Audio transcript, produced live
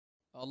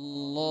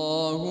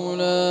الله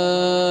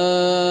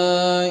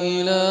لا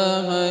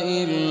إله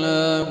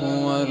إلا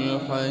هو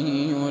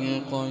الحي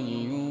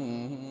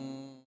القيوم.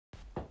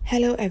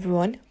 Hello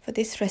everyone, for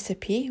this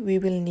recipe we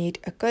will need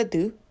a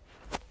kadu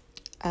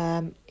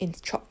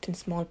chopped in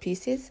small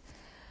pieces,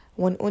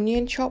 1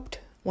 onion chopped,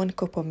 1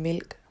 cup of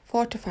milk,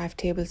 4 to 5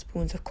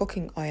 tablespoons of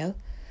cooking oil,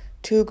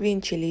 2 green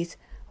chilies,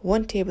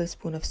 1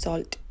 tablespoon of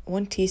salt,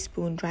 1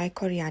 teaspoon dry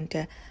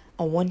coriander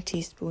and 1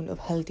 teaspoon of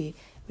haldi,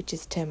 which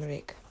is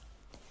turmeric.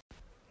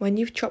 When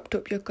you've chopped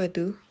up your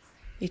kadu,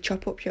 you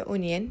chop up your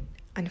onion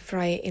and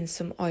fry it in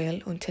some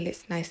oil until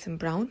it's nice and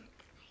brown.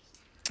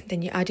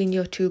 Then you add in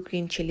your 2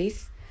 green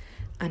chilies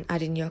and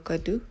add in your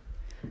kadu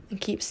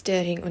and keep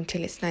stirring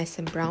until it's nice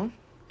and brown.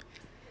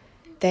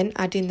 Then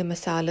add in the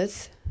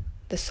masalas,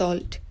 the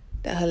salt,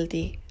 the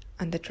haldi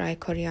and the dry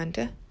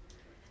coriander.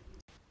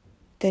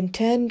 Then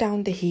turn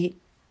down the heat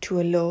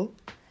to a low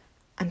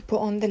and put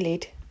on the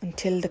lid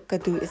until the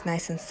kadu is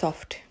nice and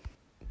soft.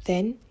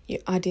 Then you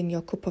add in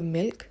your cup of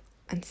milk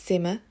and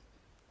simmer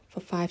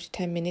for 5 to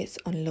 10 minutes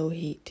on low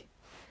heat.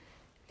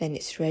 Then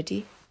it's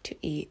ready to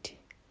eat.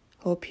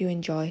 Hope you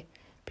enjoy.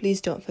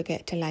 Please don't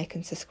forget to like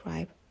and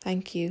subscribe.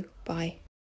 Thank you. Bye.